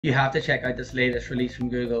You have to check out this latest release from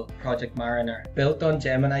Google, Project Mariner. Built on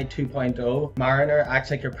Gemini 2.0, Mariner acts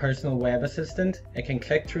like your personal web assistant. It can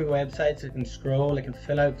click through websites, it can scroll, it can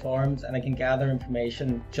fill out forms, and it can gather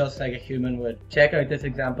information just like a human would. Check out this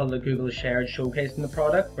example that Google shared showcasing the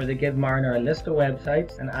product, where they give Mariner a list of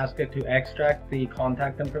websites and ask it to extract the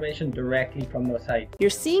contact information directly from those sites. You're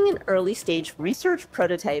seeing an early stage research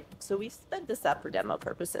prototype, so we sped this up for demo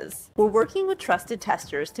purposes. We're working with trusted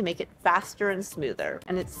testers to make it faster and smoother,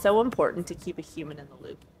 and it's so important to keep a human in the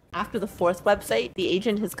loop. After the fourth website, the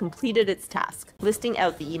agent has completed its task, listing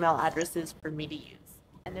out the email addresses for me to use.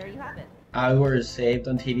 And there you have it. Hours saved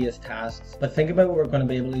on tedious tasks. But think about what we're going to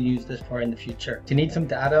be able to use this for in the future. Do you need some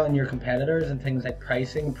data on your competitors and things like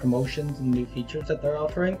pricing, promotions, and new features that they're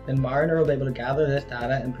offering? Then Mariner will be able to gather this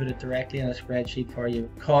data and put it directly in a spreadsheet for you.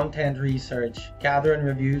 Content research, gathering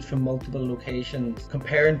reviews from multiple locations,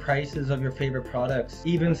 comparing prices of your favorite products,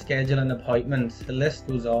 even scheduling appointments. The list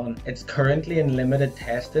goes on. It's currently in limited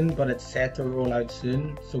testing, but it's set to roll out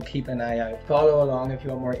soon, so keep an eye out. Follow along if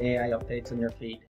you want more AI updates on your feed.